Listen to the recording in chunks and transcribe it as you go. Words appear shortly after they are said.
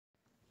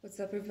What's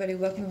up, everybody?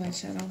 Welcome to my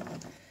channel.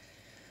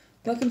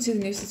 Welcome to the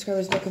new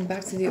subscribers. Welcome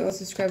back to the old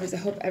subscribers. I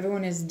hope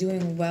everyone is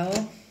doing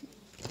well.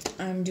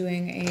 I'm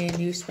doing a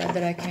new spread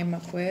that I came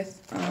up with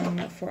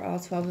for all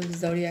 12 of the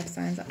zodiac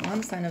signs. I'm on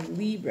the sign of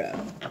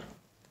Libra.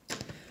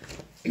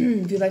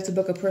 If you'd like to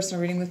book a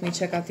personal reading with me,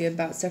 check out the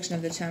About section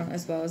of the channel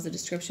as well as the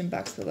description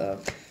box below.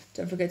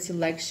 Don't forget to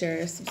like,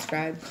 share,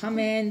 subscribe,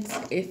 comment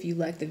if you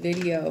like the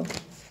video.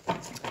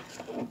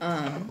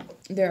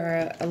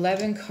 There are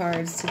 11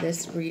 cards to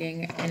this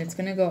reading, and it's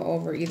going to go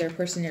over either a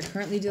person you're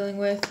currently dealing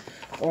with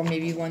or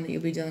maybe one that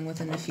you'll be dealing with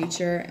in the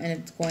future, and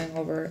it's going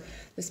over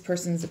this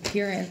person's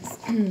appearance,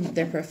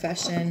 their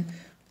profession,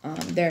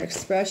 their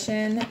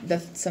expression,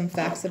 some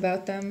facts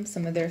about them,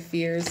 some of their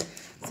fears,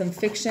 some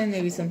fiction,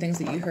 maybe some things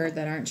that you heard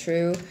that aren't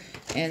true,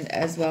 and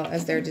as well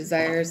as their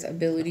desires,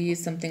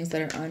 abilities, some things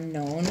that are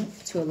unknown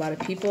to a lot of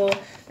people,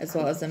 as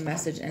well as a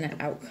message and an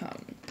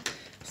outcome.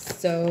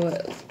 So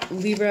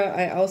Libra,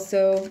 I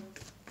also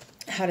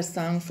had a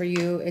song for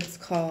you. It's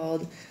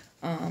called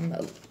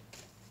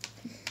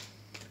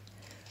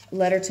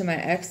Letter to My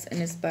Ex,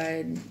 and it's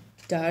by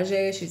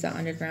Daje. She's an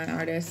underground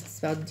artist,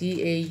 spelled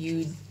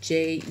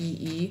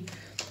Daujee.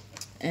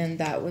 And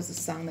that was a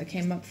song that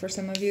came up for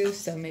some of you,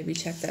 so maybe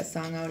check that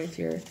song out if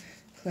you're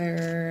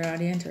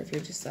clairaudient or if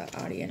you're just an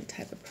audient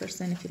type of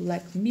person, if you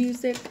like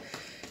music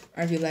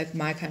or if you like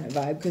my kind of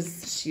vibe,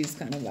 because she's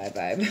kind of my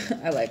vibe.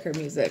 I like her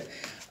music.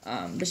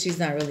 But she's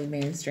not really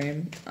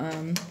mainstream.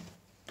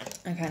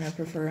 I kind of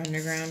prefer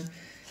underground.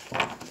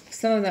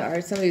 Some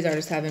of these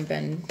artists haven't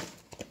been,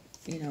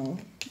 you know,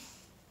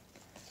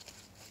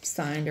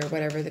 signed or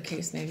whatever the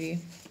case may be,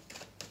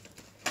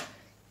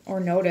 or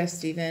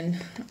noticed even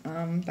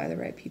by the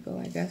right people,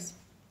 I guess.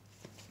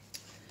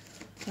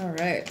 All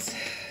right,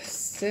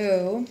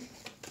 so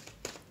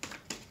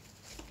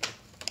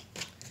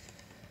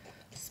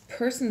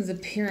person's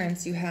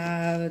appearance, you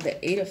have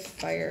the Eight of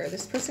Fire.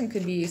 This person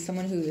could be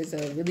someone who is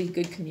a really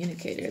good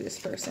communicator. This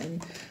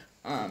person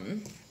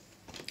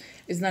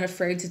is not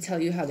afraid to tell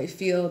you how they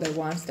feel, their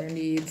wants, their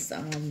needs.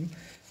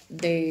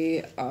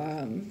 They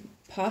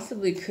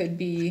possibly could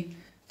be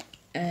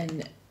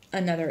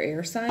another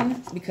air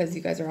sign, because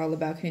you guys are all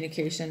about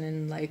communication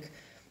and like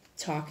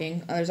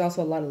talking. There's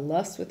also a lot of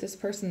lust with this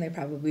person. They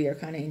probably are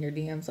kind of in your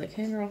DMs like,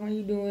 hey girl, how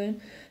you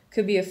doing?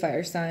 Could be a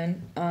fire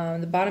sign.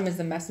 The bottom is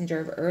the messenger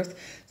of earth.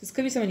 This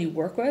could be someone you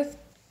work with,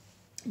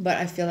 but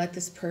I feel like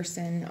this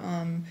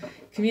person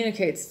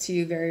communicates to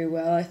you very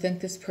well. I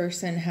think this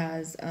person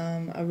has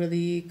a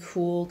really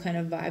cool kind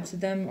of vibe to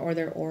them, or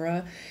their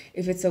aura.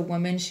 If it's a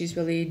woman, she's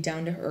really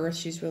down to earth.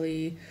 She's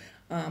really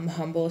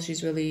humble.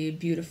 She's really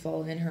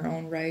beautiful in her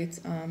own right.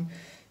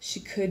 She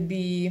could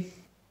be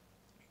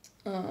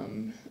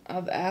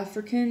of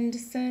African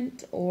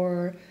descent,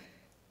 or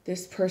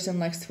this person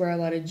likes to wear a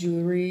lot of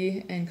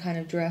jewelry and kind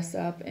of dress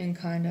up and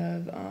kind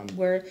of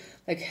wear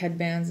like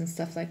headbands and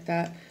stuff like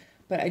that.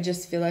 But I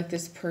just feel like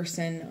this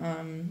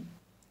person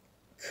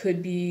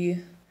could be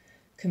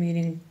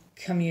communicating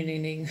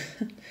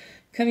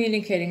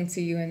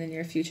to you in the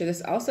near future.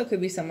 This also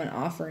could be someone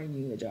offering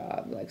you a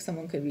job. Like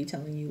someone could be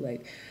telling you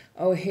like,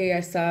 oh, hey,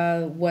 I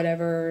saw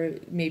whatever,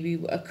 maybe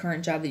a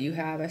current job that you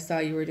have. I saw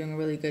you were doing a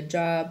really good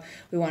job.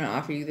 We want to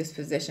offer you this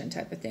position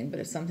type of thing. But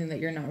it's something that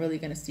you're not really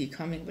going to see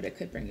coming, but it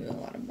could bring you a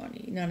lot of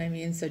money. You know what I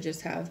mean? So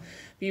just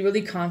be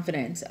really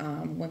confident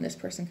when this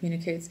person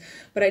communicates.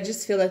 But I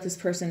just feel like this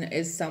person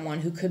is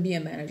someone who could be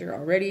a manager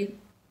already.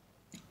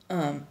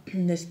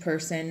 This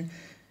person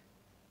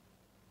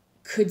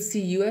could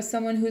see you as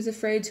someone who's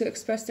afraid to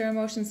express their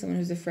emotions, someone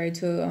who's afraid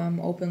to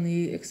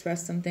openly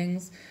express some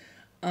things.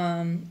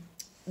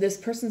 This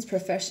person's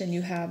profession,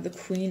 you have the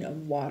Queen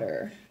of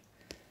Water.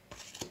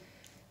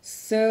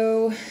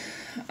 So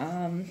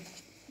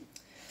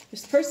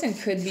this person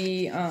could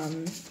be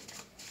kind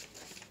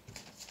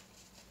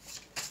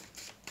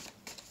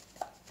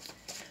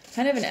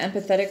of an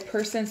empathetic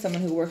person,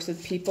 someone who works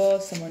with people,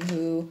 someone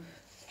who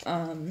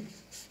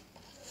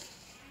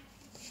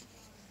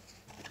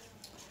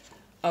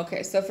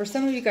okay, so for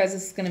some of you guys,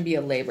 this is going to be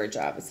a labor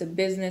job. It's a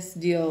business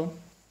deal.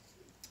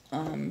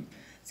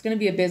 It's going to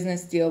be a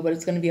business deal, but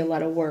it's going to be a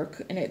lot of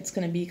work, and it's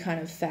going to be kind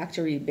of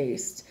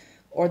factory-based,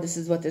 or this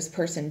is what this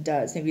person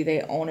does. Maybe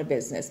they own a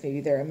business. Maybe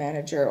they're a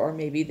manager, or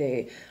maybe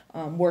they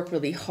work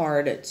really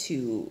hard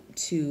to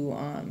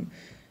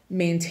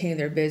maintain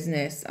their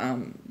business,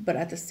 but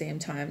at the same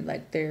time,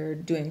 like they're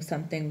doing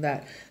something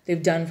that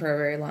they've done for a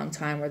very long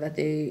time, or that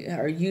they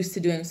are used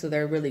to doing, so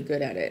they're really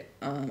good at it.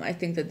 I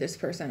think that this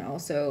person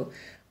also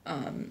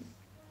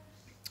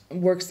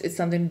it's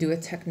something to do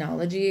with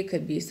technology. It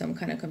could be some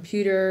kind of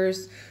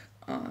computers,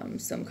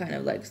 some kind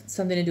of like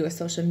something to do with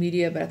social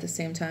media, but at the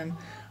same time,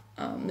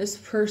 this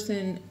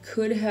person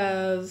could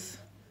have,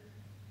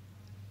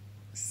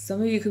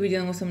 some of you could be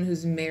dealing with someone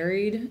who's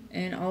married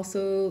and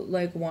also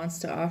like wants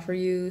to offer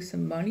you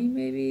some money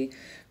maybe,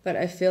 but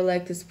I feel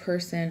like this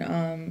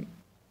person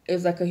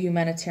is like a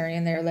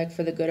humanitarian. They're like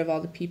for the good of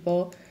all the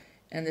people,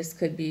 and this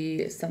could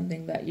be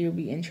something that you'll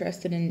be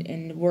interested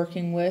in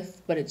working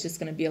with, but it's just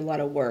going to be a lot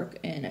of work,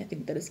 and I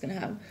think that it's going to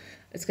have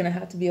It's going to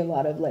have to be a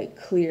lot of like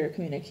clear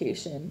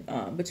communication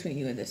between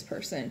you and this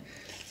person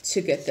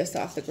to get this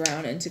off the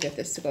ground and to get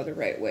this to go the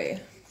right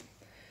way.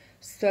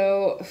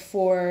 So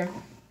for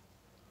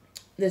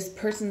this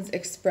person's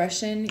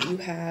expression, you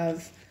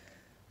have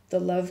the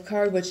Love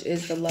card, which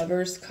is the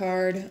Lover's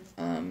card.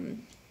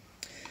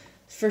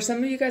 For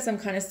some of you guys, I'm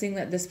kind of seeing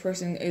that this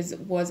person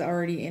was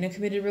already in a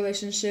committed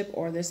relationship,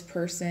 or this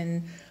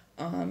person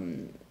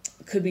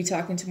could be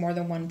talking to more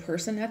than one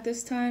person at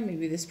this time.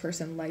 Maybe this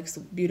person likes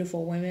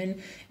beautiful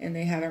women and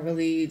they haven't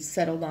really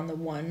settled on the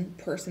one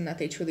person that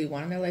they truly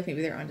want in their life.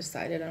 Maybe they're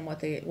undecided on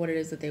what it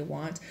is that they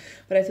want.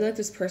 But I feel like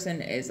this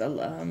person is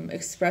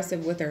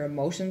expressive with their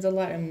emotions a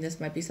lot. I mean, this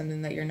might be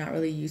something that you're not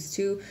really used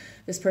to.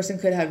 This person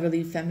could have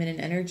really feminine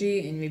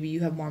energy, and maybe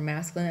you have more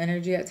masculine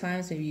energy at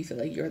times. Maybe you feel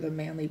like you're the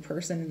manly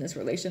person in this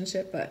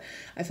relationship. But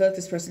I feel like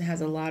this person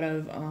has a lot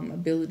of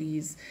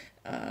abilities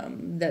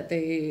that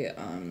they...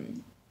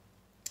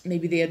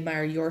 maybe they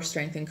admire your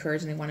strength and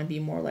courage and they want to be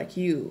more like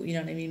you. You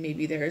know what I mean?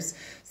 Maybe there's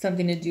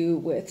something to do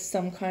with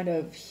some kind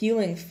of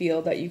healing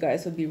field that you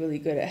guys would be really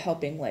good at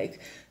helping, like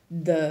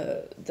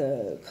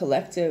the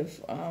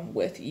collective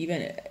with,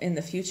 even in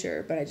the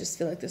future. But I just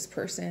feel like this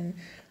person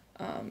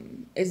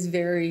is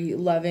very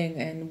loving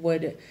and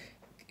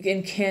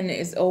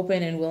is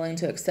open and willing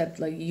to accept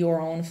like your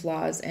own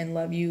flaws and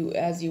love you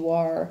as you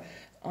are.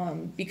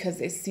 Because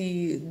they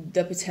see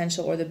the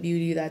potential or the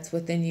beauty that's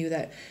within you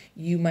that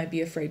you might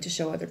be afraid to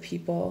show other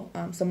people.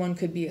 Someone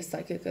could be a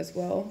psychic as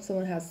well.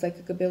 Someone has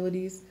psychic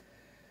abilities.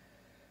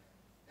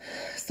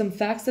 Some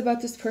facts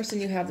about this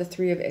person: you have the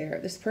Three of Air.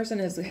 This person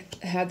has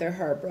had their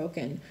heart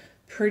broken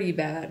pretty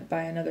bad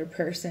by another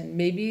person.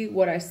 Maybe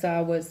what I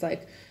saw was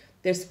like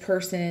this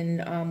person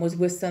was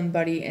with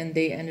somebody and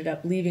they ended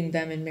up leaving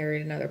them and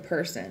married another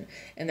person,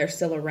 and they're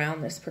still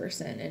around this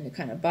person and it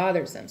kind of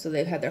bothers them. So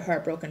they've had their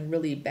heart broken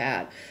really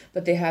bad,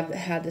 but they have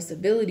had this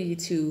ability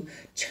to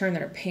turn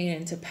their pain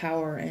into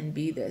power and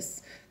be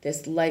this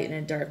light in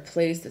a dark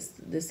place,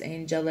 this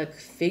angelic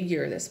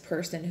figure, this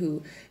person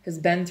who has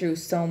been through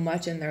so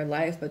much in their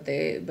life, but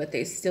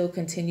they still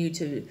continue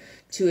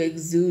to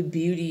exude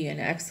beauty and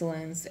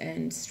excellence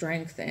and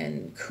strength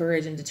and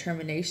courage and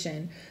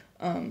determination.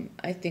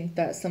 I think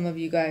that some of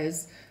you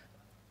guys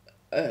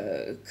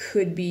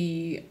could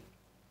be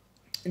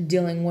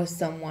dealing with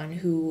someone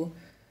who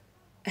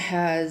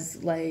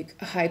has like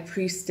a high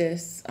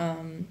priestess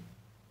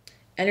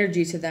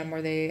energy to them,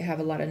 where they have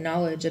a lot of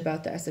knowledge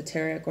about the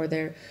esoteric, or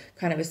they're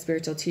kind of a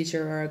spiritual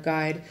teacher or a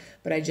guide.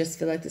 But I just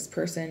feel like this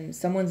person,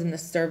 someone's in the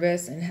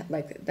service and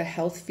like the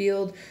health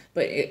field,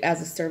 but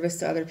as a service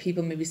to other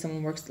people. Maybe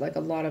someone works like a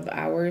lot of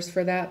hours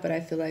for that, but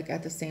I feel like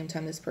at the same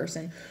time this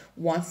person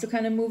wants to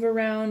kind of move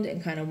around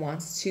and kind of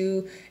wants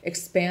to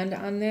expand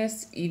on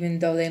this, even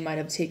though they might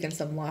have taken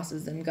some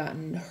losses and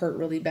gotten hurt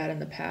really bad in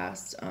the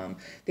past.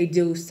 They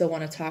do still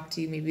want to talk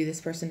to you. Maybe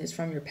this person is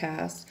from your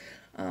past.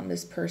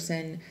 This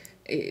person,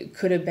 it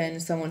could have been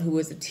someone who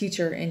was a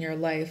teacher in your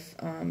life,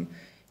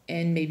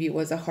 and maybe it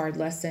was a hard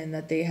lesson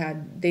that they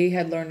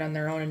had learned on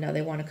their own, and now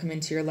they want to come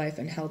into your life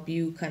and help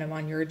you kind of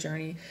on your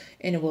journey,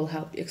 and it will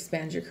help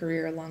expand your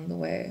career along the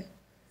way.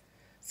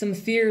 Some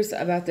fears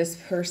about this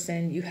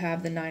person: you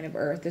have the Nine of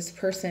Earth. This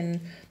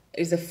person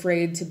is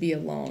afraid to be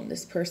alone.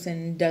 This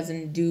person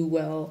doesn't do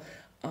well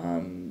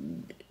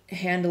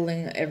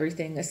handling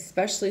everything,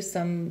 especially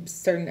some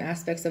certain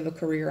aspects of a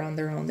career on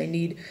their own. They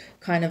need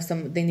an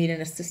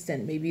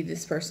assistant. Maybe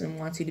this person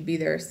wants you to be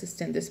their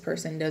assistant. This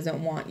person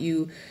doesn't want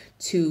you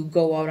to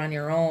go out on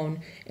your own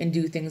and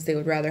do things. They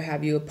would rather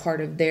have you a part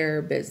of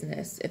their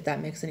business, if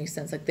that makes any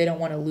sense. Like, they don't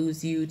want to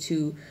lose you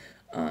to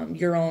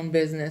your own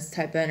business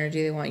type of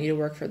energy. They want you to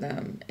work for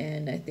them.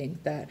 And I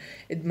think that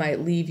it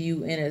might leave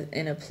you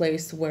in a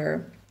place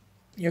where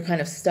you're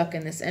kind of stuck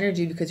in this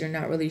energy because you're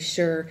not really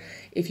sure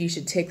if you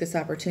should take this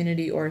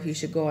opportunity or if you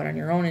should go out on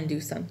your own and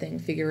do something,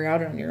 figure it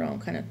out on your own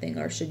kind of thing,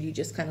 or should you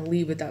just kind of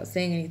leave without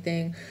saying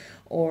anything,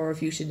 or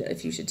if you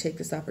should take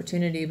this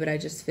opportunity. But I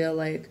just feel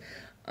like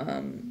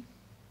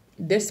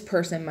this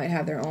person might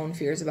have their own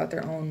fears about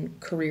their own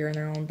career and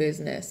their own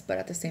business, but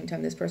at the same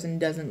time, this person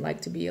doesn't like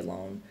to be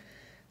alone.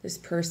 This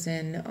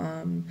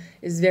person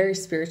is very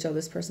spiritual.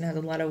 This person has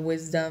a lot of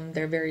wisdom.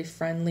 They're very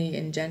friendly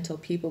and gentle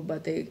people,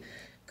 but they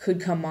could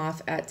come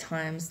off at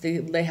times.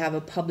 They have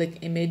a public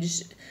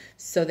image,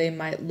 so they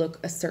might look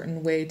a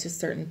certain way to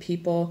certain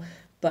people.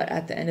 But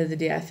at the end of the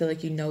day, I feel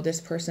like you know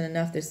this person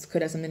enough. This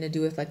could have something to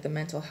do with like the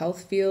mental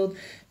health field,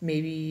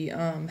 maybe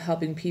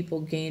helping people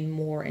gain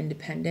more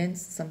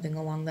independence, something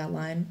along that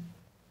line.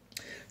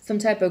 Some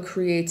type of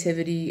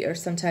creativity or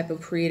some type of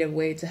creative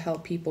way to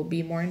help people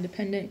be more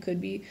independent could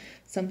be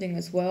something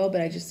as well. But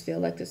I just feel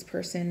like this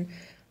person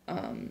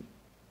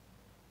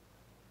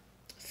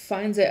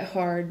finds it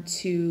hard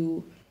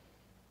to...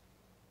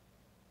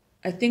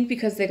 I think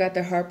because they got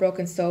their heart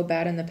broken so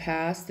bad in the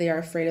past, they are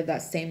afraid of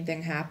that same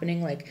thing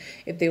happening. Like,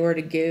 if they were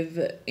to give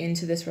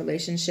into this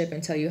relationship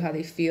and tell you how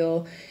they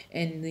feel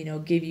and, you know,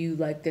 give you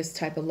like this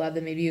type of love,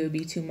 then maybe it would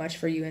be too much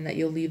for you and that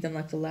you'll leave them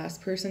like the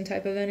last person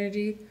type of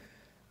energy.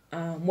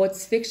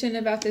 What's fiction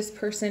about this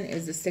person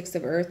is the Six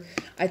of Earth.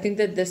 I think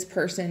that this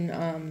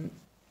person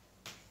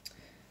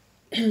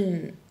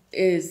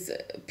is,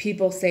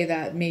 people say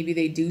that maybe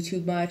they do too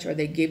much or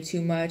they give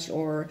too much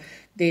or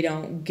they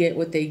don't get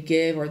what they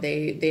give, or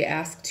they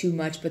ask too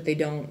much but they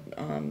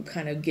don't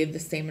kind of give the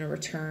same in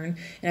return.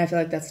 And I feel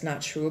like that's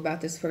not true about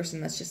this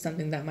person. That's just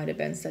something that might have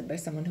been said by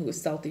someone who was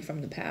salty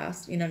from the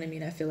past. You know what I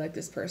mean? I feel like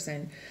this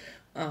person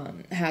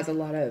has a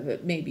lot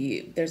of,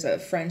 maybe there's a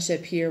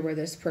friendship here where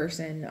this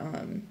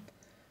person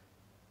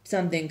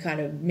something kind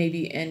of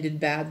maybe ended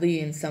badly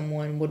and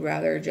someone would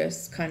rather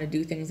just kind of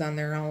do things on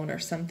their own or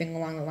something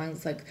along the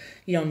lines, like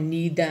you don't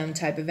need them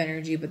type of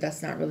energy, but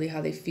that's not really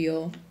how they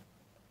feel,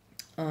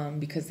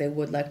 because they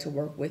would like to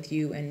work with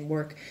you and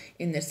work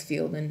in this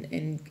field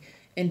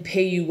and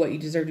pay you what you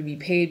deserve to be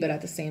paid, but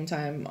at the same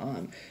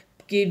time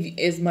give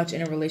as much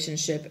in a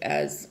relationship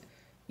as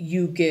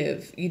you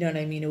give. You know what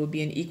I mean? It would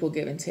be an equal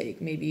give and take.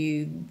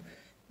 Maybe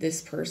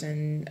this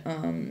person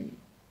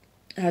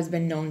has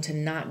been known to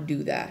not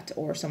do that,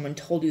 or someone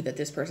told you that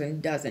this person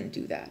doesn't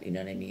do that. You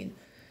know what I mean?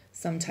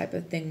 Some type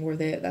of thing where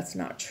that's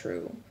not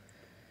true.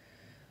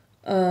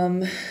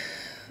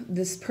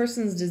 This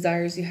person's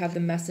desires, you have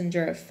the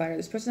Messenger of Fire.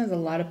 This person has a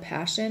lot of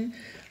passion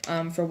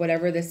for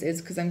whatever this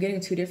is, because I'm getting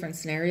two different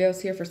scenarios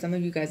here. For some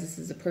of you guys, this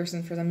is a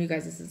person. For some of you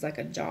guys, this is like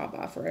a job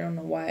offer. I don't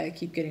know why I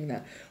keep getting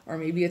that. Or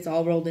maybe it's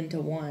all rolled into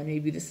one.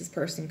 Maybe this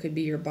person could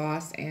be your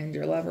boss and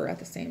your lover at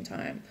the same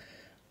time.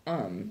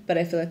 But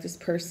I feel like this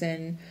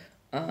person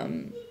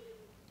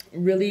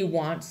really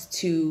wants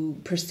to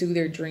pursue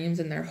their dreams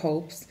and their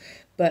hopes,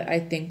 but I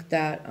think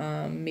that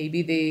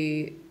maybe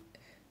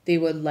they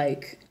would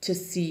like to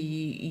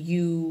see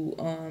you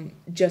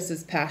just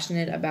as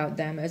passionate about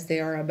them as they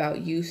are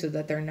about you, so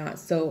that they're not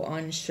so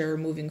unsure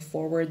moving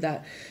forward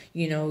that,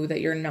 you know,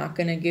 that you're not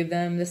going to give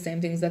them the same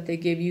things that they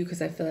give you.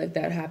 Because I feel like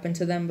that happened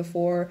to them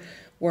before,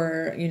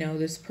 where, you know,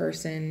 this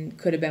person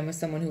could have been with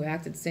someone who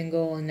acted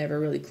single and never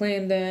really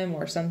claimed them,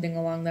 or something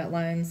along that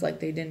lines,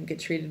 like they didn't get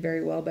treated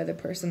very well by the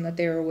person that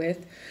they were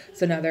with.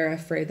 So now they're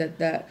afraid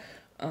that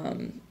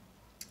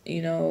you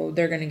know,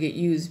 they're going to get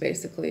used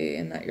basically,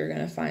 and that you're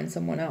going to find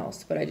someone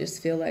else. But I just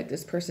feel like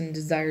this person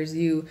desires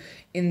you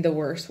in the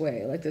worst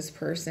way. Like this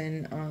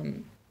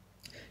person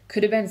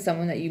could have been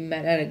someone that you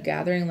met at a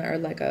gathering or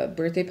like a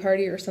birthday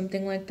party or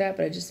something like that.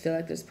 But I just feel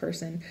like this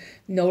person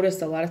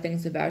noticed a lot of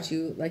things about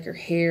you, like your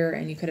hair,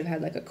 and you could have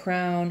had like a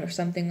crown or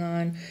something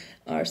on,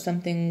 or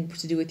something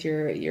to do with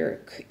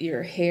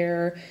your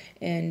hair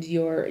and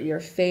your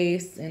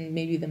face, and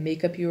maybe the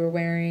makeup you were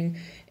wearing,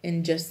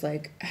 and just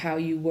like how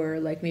you were,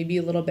 like maybe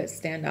a little bit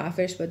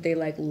standoffish, but they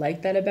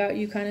like that about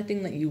you kind of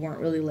thing, that you weren't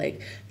really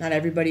like, not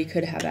everybody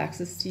could have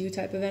access to you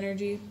type of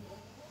energy.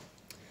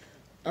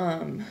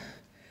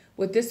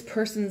 With this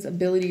person's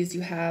abilities,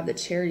 you have the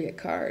Chariot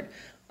card.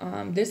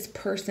 This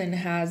person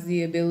has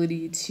the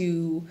ability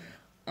to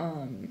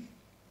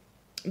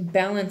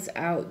balance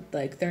out,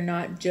 like they're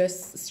not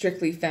just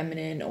strictly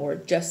feminine or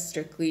just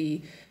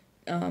strictly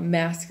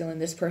masculine.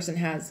 This person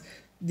has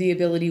the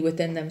ability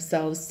within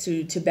themselves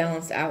to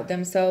balance out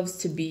themselves,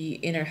 to be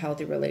in a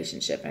healthy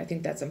relationship. And I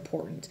think that's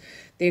important.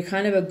 They're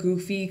kind of a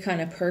goofy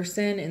kind of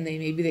person, and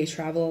maybe they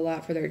travel a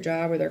lot for their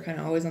job, or they're kind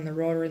of always on the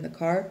road or in the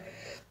car.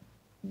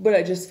 But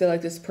I just feel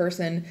like this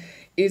person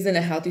is in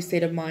a healthy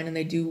state of mind, and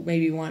they do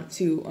maybe want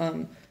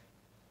to,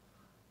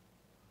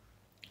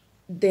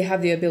 they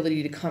have the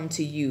ability to come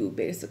to you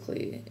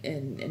basically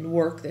and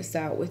work this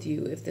out with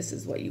you if this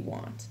is what you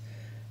want.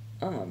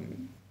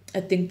 I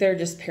think they're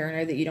just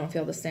paranoid that you don't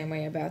feel the same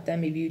way about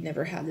them. Maybe you'd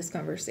never had this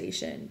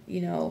conversation, you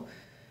know.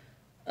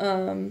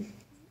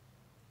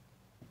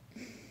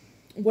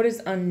 What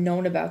is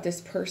unknown about this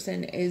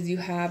person is you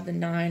have the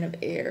Nine of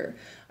Air.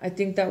 I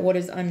think that what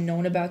is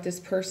unknown about this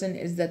person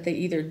is that they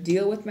either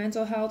deal with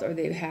mental health or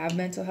they have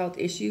mental health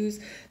issues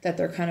that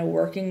they're kind of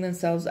working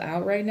themselves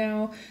out right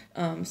now,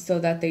 so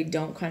that they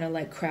don't kind of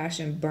like crash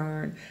and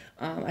burn.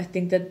 I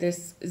think that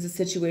this is a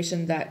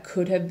situation that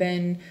could have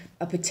been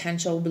a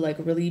potential like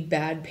really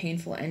bad,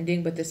 painful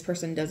ending, but this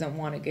person doesn't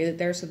want to get it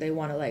there. So they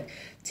want to like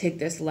take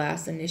this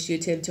last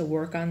initiative to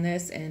work on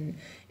this and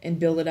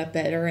build it up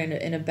better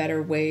in a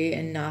better way,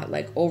 and not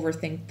like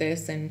overthink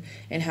this and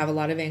have a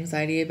lot of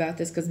anxiety about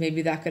this, because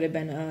maybe that could have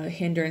been a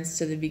hindrance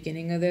to the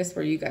beginning of this,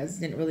 where you guys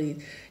didn't really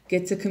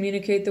get to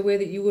communicate the way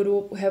that you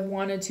would have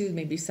wanted to.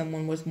 Maybe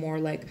someone was more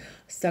like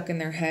stuck in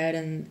their head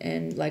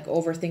and like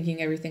overthinking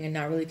everything and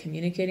not really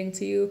communicating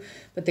to you,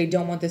 but they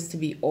don't want this to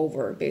be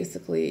over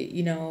basically,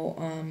 you know.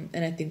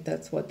 And I think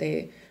that's what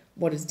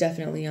is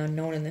definitely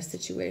unknown in this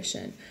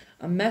situation.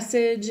 A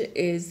message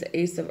is the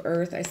Ace of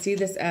Earth. I see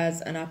this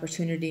as an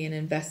opportunity, an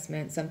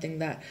investment, something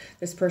that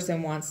this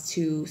person wants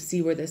to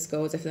see where this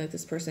goes. I feel like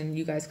this person,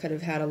 you guys could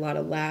have had a lot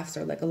of laughs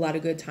or like a lot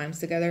of good times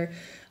together.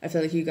 I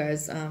feel like you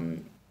guys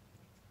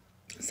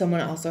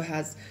Someone also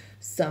has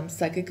some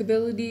psychic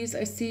abilities,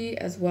 I see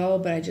as well,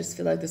 but I just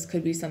feel like this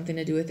could be something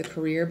to do with the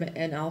career, but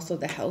and also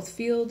the health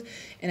field.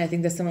 And I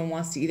think that someone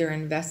wants to either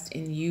invest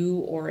in you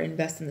or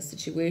invest in the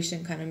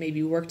situation, kind of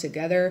maybe work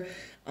together,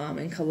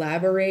 and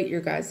collaborate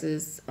your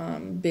guys'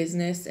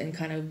 business and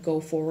kind of go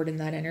forward in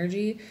that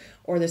energy.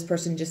 Or this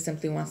person just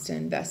simply wants to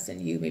invest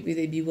in you. Maybe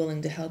they'd be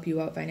willing to help you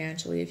out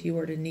financially if you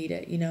were to need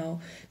it. You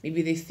know,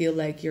 maybe they feel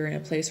like you're in a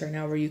place right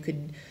now where you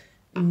could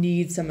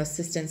need some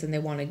assistance and they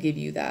want to give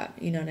you that.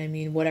 You know what I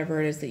mean?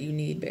 Whatever it is that you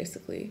need,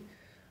 basically.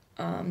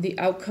 The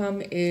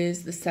outcome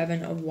is the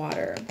 7 of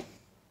water.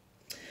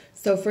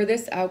 So for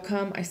this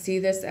outcome, I see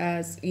this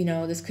as, you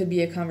know, this could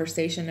be a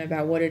conversation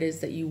about what it is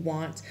that you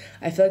want.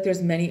 I feel like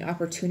there's many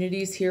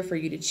opportunities here for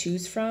you to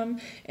choose from,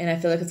 and I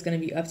feel like it's going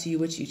to be up to you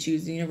which you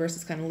choose. The universe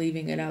is kind of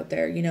leaving it out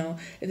there, you know.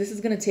 This is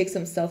going to take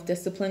some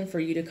self-discipline for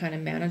you to kind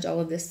of manage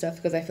all of this stuff,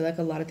 because I feel like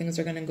a lot of things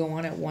are going to go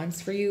on at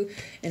once for you,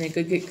 and it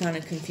could get kind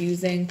of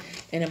confusing,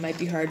 and it might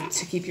be hard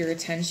to keep your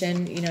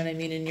attention, you know what I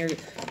mean,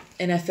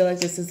 and I feel like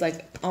this is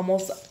like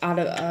almost out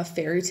of a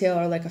fairy tale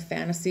or like a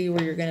fantasy,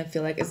 where you're going to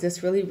feel like, is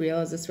this really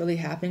real? Is this really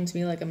happening to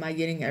me? Like, am I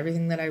getting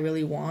everything that I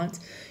really want?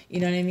 You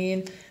know what I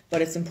mean?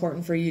 But it's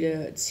important for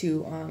you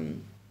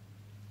to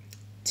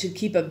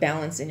keep a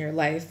balance in your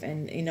life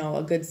and, you know,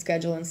 a good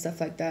schedule and stuff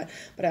like that.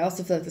 But I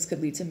also feel like this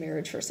could lead to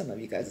marriage for some of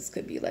you guys. This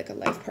could be like a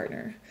life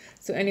partner.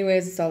 So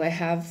anyways, that's all I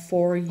have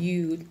for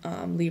you,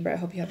 Libra. I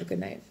hope you have a good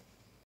night.